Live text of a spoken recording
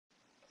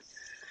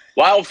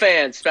Wild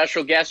fan,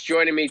 special guest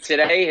joining me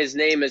today. His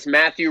name is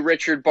Matthew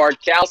Richard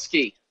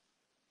Bartkowski,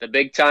 the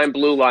big-time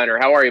blue liner.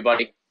 How are you,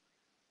 buddy?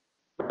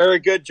 Very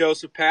good,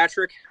 Joseph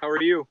Patrick. How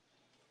are you?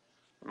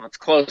 Well, it's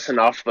close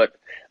enough, but Is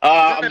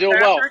I'm it doing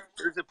well. Patrick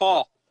or is it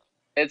Paul?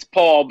 It's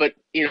Paul, but,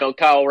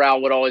 Kyle Rao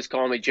would always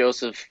call me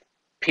Joseph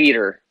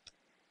Peter.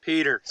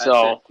 Peter. That's it.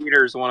 So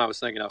Peter is the one I was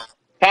thinking of.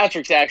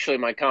 Patrick's actually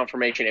my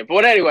confirmation name.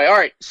 But anyway, all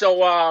right.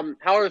 So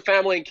how are the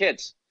family and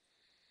kids?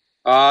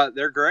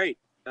 They're great.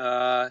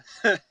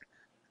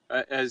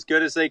 As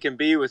good as they can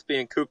be with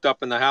being cooped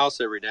up in the house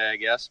every day, I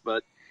guess.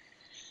 But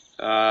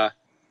try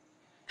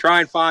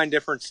and find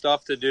different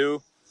stuff to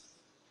do.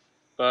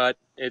 But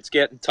it's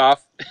getting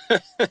tough.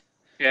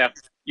 Yeah.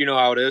 You know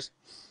how it is.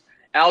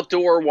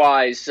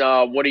 Outdoor-wise,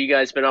 what have you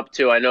guys been up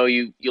to? I know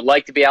you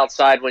like to be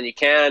outside when you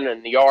can,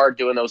 in the yard,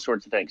 doing those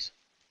sorts of things.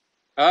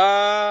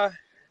 Not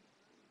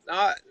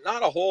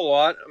a whole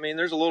lot. I mean,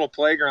 there's a little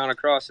playground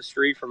across the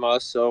street from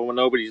us, so when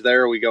nobody's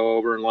there, we go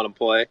over and let them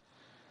play.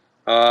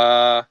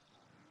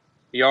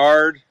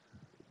 Yard,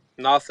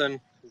 nothing.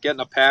 Getting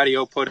a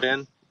patio put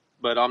in,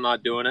 but I'm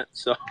not doing it.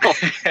 So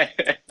that's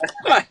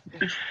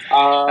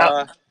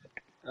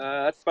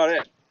about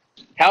it.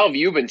 How have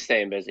you been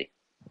staying busy?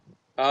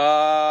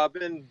 I've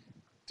been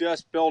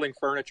just building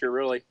furniture,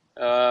 really.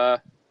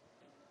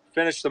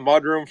 Finished the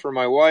mudroom for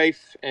my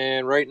wife,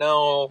 and right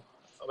now,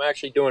 I'm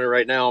actually doing it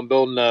right now. I'm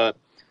building a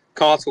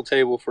console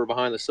table for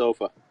behind the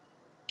sofa.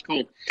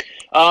 Cool.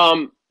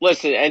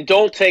 Listen, and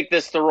don't take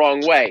this the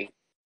wrong way.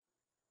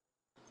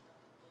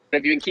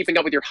 Have you been keeping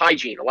up with your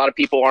hygiene? A lot of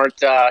people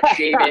aren't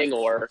shaving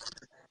or...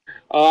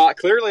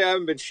 Clearly, I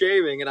haven't been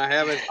shaving, and I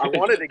haven't. I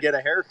wanted to get a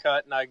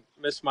haircut, and I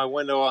missed my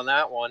window on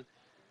that one.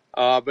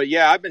 But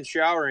yeah, I've been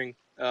showering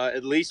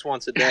at least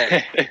once a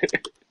day.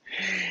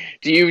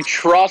 Do you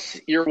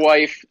trust your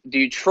wife? Do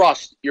you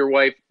trust your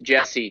wife,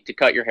 Jessie, to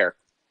cut your hair?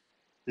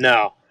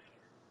 No,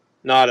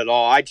 not at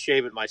all. I'd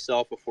shave it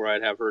myself before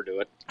I'd have her do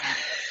it.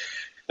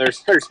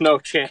 There's no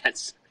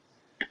chance.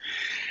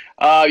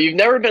 You've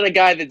never been a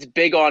guy that's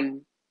big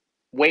on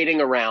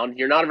waiting around.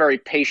 You're not a very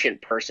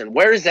patient person.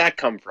 Where does that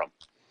come from?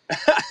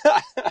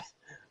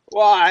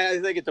 Well,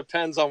 I think it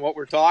depends on what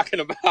we're talking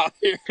about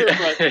here.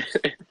 But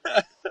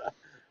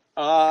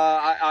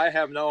I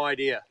have no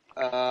idea.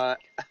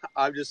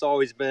 I've just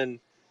always been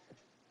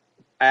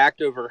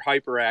active or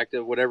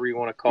hyperactive, whatever you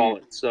want to call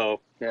it. So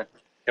yeah,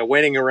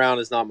 waiting around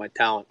is not my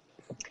talent.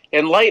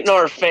 Enlighten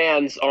our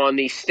fans on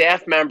the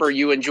staff member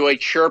you enjoy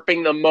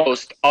chirping the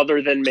most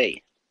other than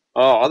me.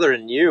 Oh, other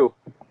than you?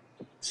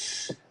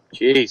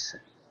 Jeez.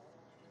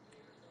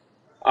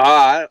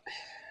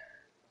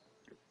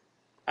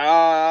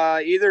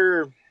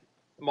 Either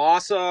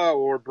Massa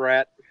or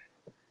Brett.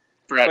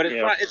 Brett, but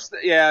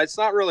it's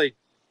not really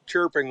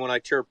chirping when I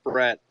chirp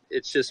Brett.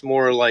 It's just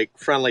more like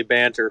friendly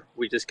banter.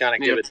 We just kind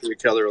of give it to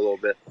each other a little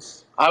bit.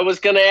 I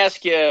was going to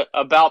ask you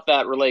about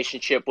that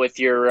relationship with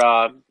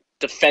your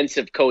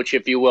defensive coach,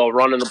 if you will,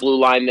 running the blue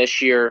line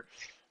this year.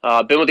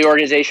 Been with the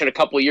organization a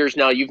couple of years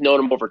now. You've known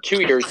him over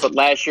 2 years, but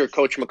last year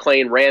Coach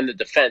McLean ran the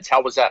defense.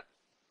 How was that?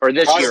 Or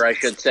this year, I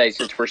should say,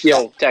 since we're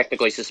still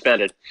technically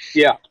suspended.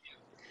 Yeah.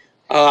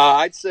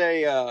 I'd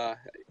say,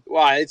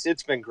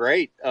 it's been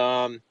great.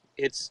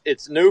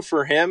 It's new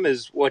for him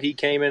is what he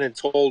came in and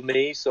told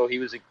me. So he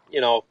was,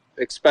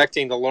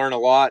 expecting to learn a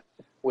lot,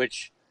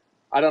 which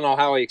I don't know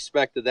how he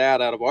expected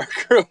that out of our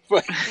group,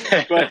 but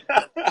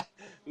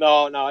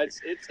no,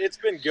 it's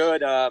been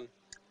good.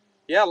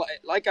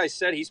 Like I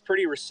said, he's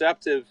pretty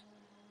receptive,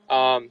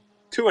 to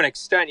an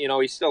extent.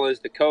 He still is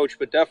the coach,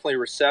 but definitely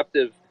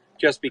receptive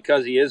just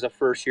because he is a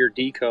first-year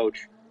D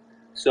coach.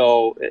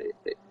 So,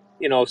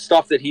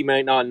 stuff that he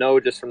might not know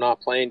just from not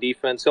playing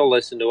defense, he'll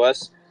listen to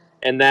us.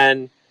 And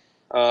then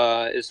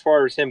as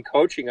far as him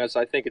coaching us,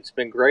 I think it's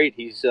been great.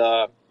 He's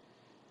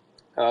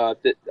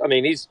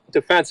he's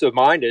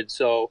defensive-minded,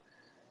 so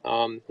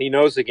he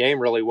knows the game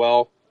really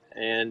well.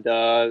 And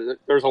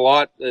there's a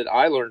lot that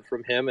I learned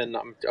from him, and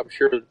I'm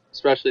sure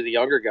especially the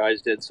younger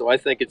guys did. So I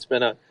think it's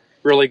been a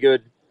really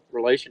good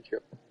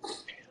relationship.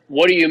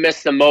 What do you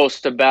miss the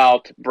most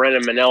about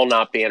Brennan Manel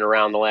not being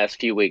around the last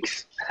few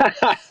weeks?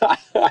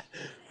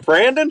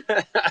 Brandon?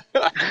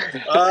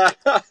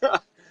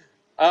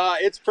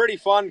 It's pretty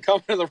fun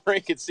coming to the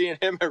rink and seeing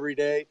him every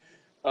day.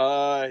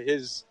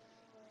 His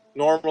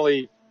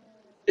normally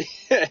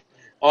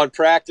on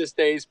practice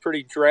days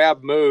pretty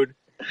drab mood.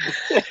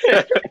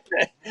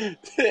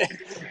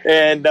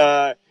 And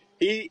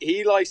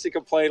he likes to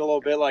complain a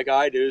little bit like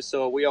I do,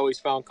 so we always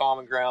found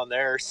common ground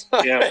there.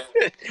 So yeah.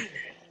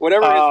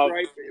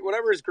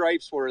 Whatever his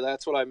gripes were,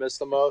 that's what I miss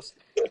the most.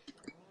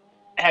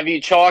 Have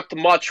you talked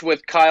much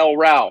with Kyle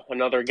Rao,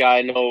 another guy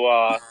I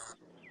know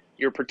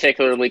you're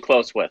particularly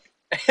close with?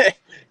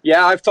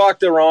 Yeah, I've talked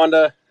to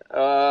Rhonda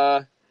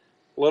a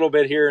little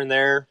bit here and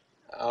there.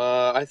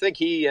 I think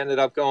he ended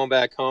up going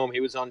back home. He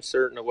was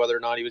uncertain of whether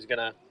or not he was going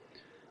to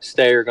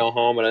stay or go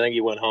home, but I think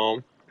he went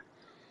home.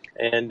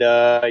 And,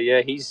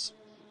 he's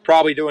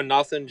probably doing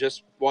nothing,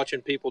 just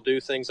watching people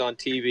do things on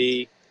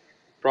TV,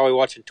 probably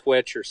watching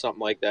Twitch or something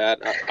like that.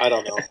 I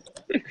don't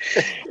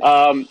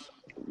know.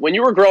 When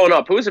you were growing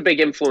up, who was a big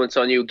influence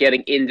on you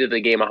getting into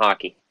the game of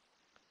hockey?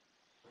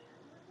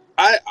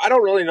 I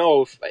don't really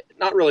know if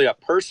not really a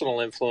personal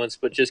influence,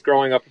 but just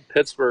growing up in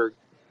Pittsburgh,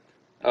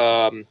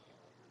 and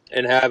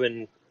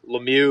having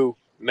Lemieux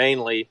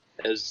mainly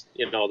as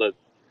the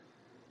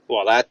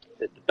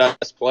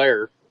best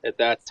player at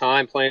that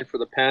time playing for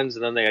the Pens,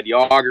 and then they had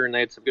Yager and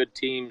they had some good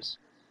teams.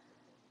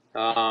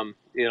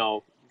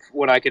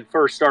 When I could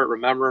first start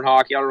remembering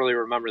hockey, I don't really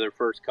remember their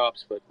first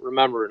cups, but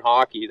remembering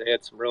hockey, they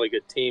had some really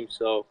good teams.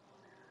 So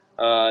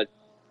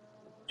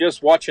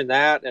just watching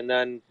that, and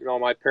then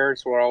my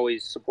parents were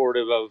always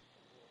supportive of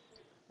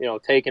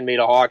taking me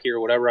to hockey or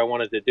whatever I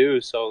wanted to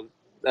do. So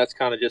that's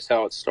kind of just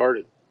how it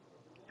started.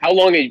 How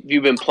long have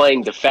you been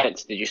playing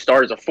defense? Did you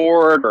start as a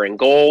forward or in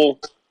goal?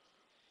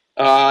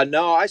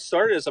 No, I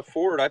started as a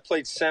forward. I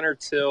played center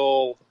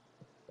till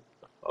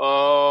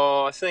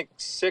I think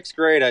sixth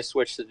grade. I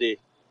switched to D,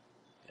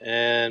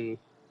 and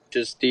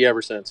just D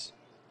ever since.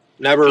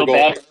 Never Feel goal.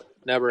 bad.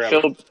 Never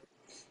ever.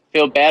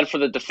 Feel bad for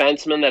the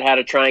defenseman that had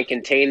to try and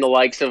contain the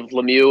likes of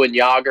Lemieux and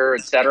Yager,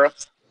 etc.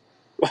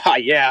 Well,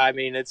 yeah, I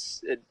mean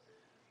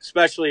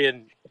especially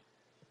in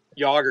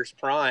Yager's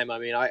prime. I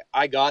mean,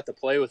 I got to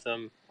play with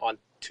him on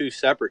two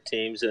separate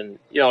teams, and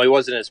he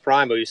wasn't his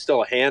prime, but he was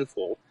still a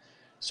handful.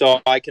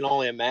 So I can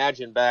only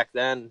imagine back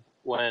then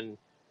when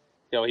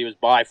he was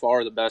by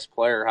far the best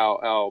player,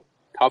 how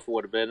tough it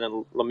would have been.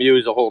 And Lemieux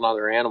is a whole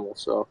other animal.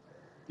 So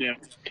yeah,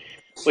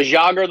 was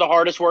Yager the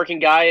hardest working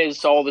guy,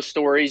 as all the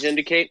stories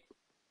indicate?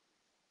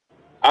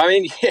 I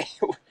mean,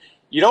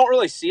 you don't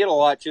really see it a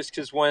lot, just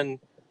because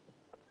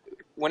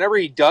whenever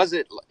he does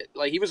it,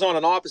 like he was on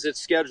an opposite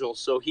schedule,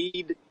 so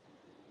he'd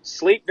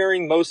sleep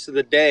during most of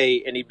the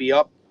day and he'd be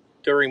up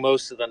during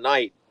most of the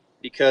night,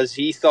 because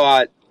he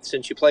thought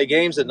since you play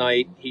games at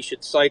night, he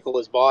should cycle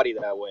his body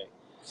that way.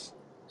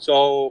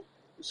 So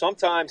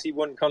sometimes he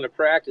wouldn't come to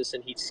practice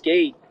and he'd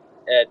skate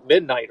at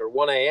midnight or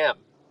 1 a.m.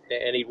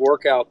 and he'd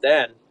work out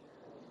then.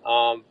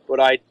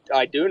 But I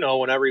do know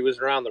whenever he was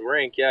around the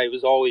rink, yeah, he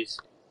was always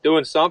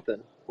doing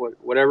something,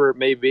 whatever it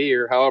may be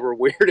or however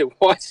weird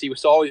it was, he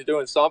was always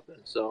doing something.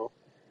 So,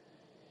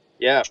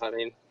 yeah, I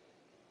mean.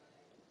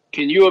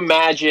 Can you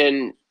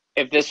imagine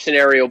if this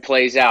scenario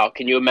plays out?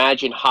 Can you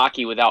imagine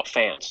hockey without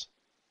fans?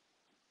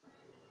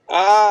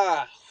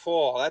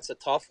 That's a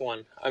tough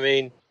one. I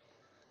mean,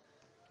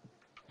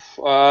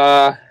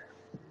 what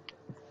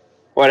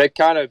it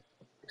kind of,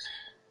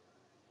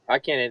 I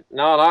can't,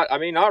 no,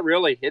 not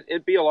really.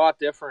 It'd be a lot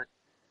different.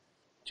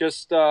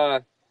 Just,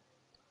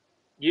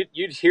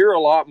 you'd hear a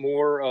lot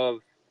more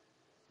of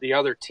the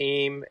other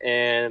team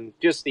and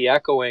just the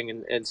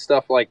echoing and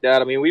stuff like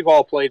that. I mean, we've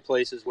all played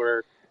places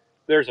where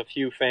there's a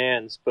few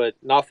fans, but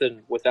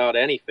nothing without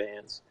any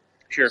fans.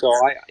 Sure. So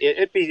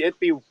it'd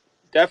be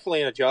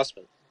definitely an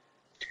adjustment.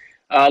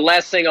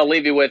 Last thing I'll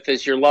leave you with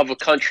is your love of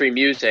country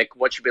music.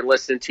 What you've been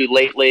listening to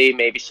lately?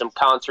 Maybe some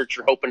concerts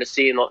you're hoping to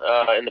see in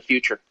the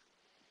future.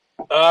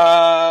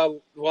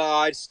 Well,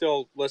 I'd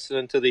still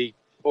listening to the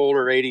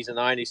older '80s and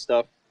 '90s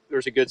stuff.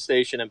 There's a good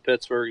station in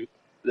Pittsburgh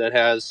that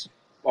has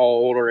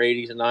all older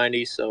 '80s and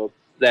 '90s. So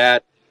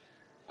that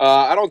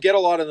I don't get a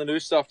lot of the new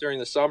stuff during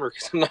the summer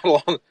because I'm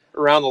not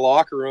around the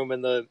locker room,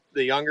 and the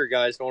younger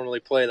guys normally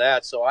play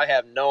that. So I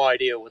have no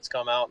idea what's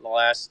come out in the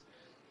last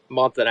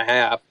month and a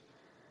half.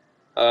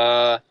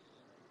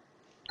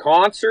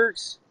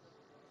 Concerts.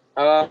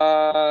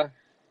 I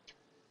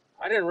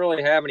didn't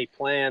really have any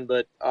planned,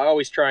 but I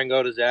always try and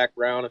go to Zach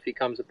Brown if he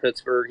comes to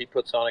Pittsburgh. He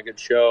puts on a good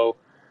show.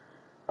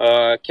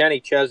 Kenny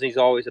Chesney's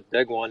always a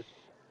big one.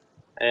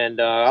 And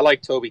I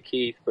like Toby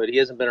Keith, but he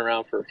hasn't been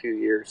around for a few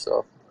years.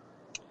 So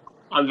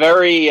I'm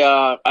very,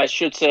 I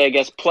should say, I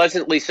guess,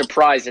 pleasantly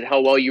surprised at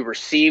how well you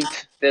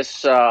received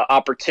this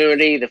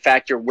opportunity. The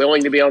fact you're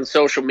willing to be on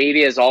social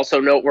media is also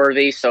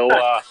noteworthy. So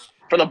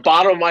from the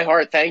bottom of my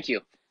heart, thank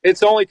you.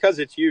 It's only because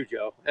it's you,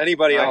 Joe.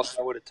 Anybody else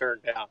I would have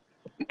turned down.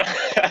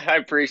 I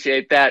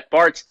appreciate that.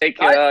 Bart, take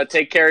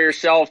care of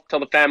yourself. Tell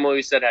the family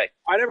we said hey.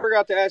 I never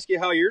got to ask you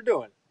how you're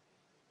doing.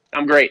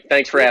 I'm great.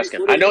 Thanks for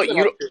asking. I know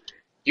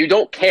you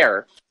don't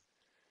care.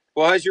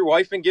 Well, has your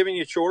wife been giving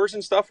you chores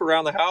and stuff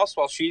around the house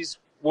while she's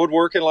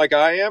woodworking like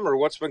I am, or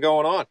what's been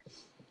going on?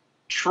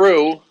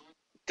 True,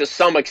 to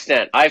some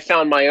extent. I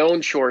found my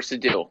own chores to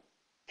do.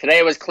 Today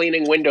I was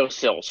cleaning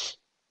windowsills.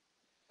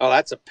 Oh,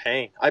 that's a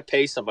pain. I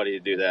pay somebody to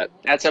do that.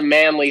 That's a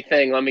manly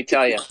thing, let me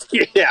tell you.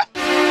 Yeah.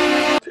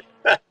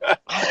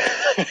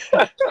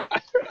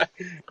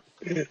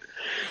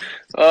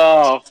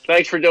 Oh,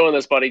 thanks for doing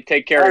this, buddy.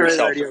 Take care of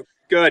yourself.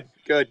 Good.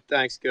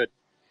 Thanks, good.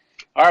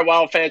 All right,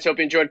 Wild fans, hope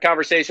you enjoyed the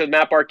conversation with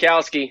Matt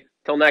Bartkowski.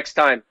 Till next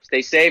time,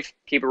 stay safe,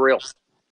 keep it real.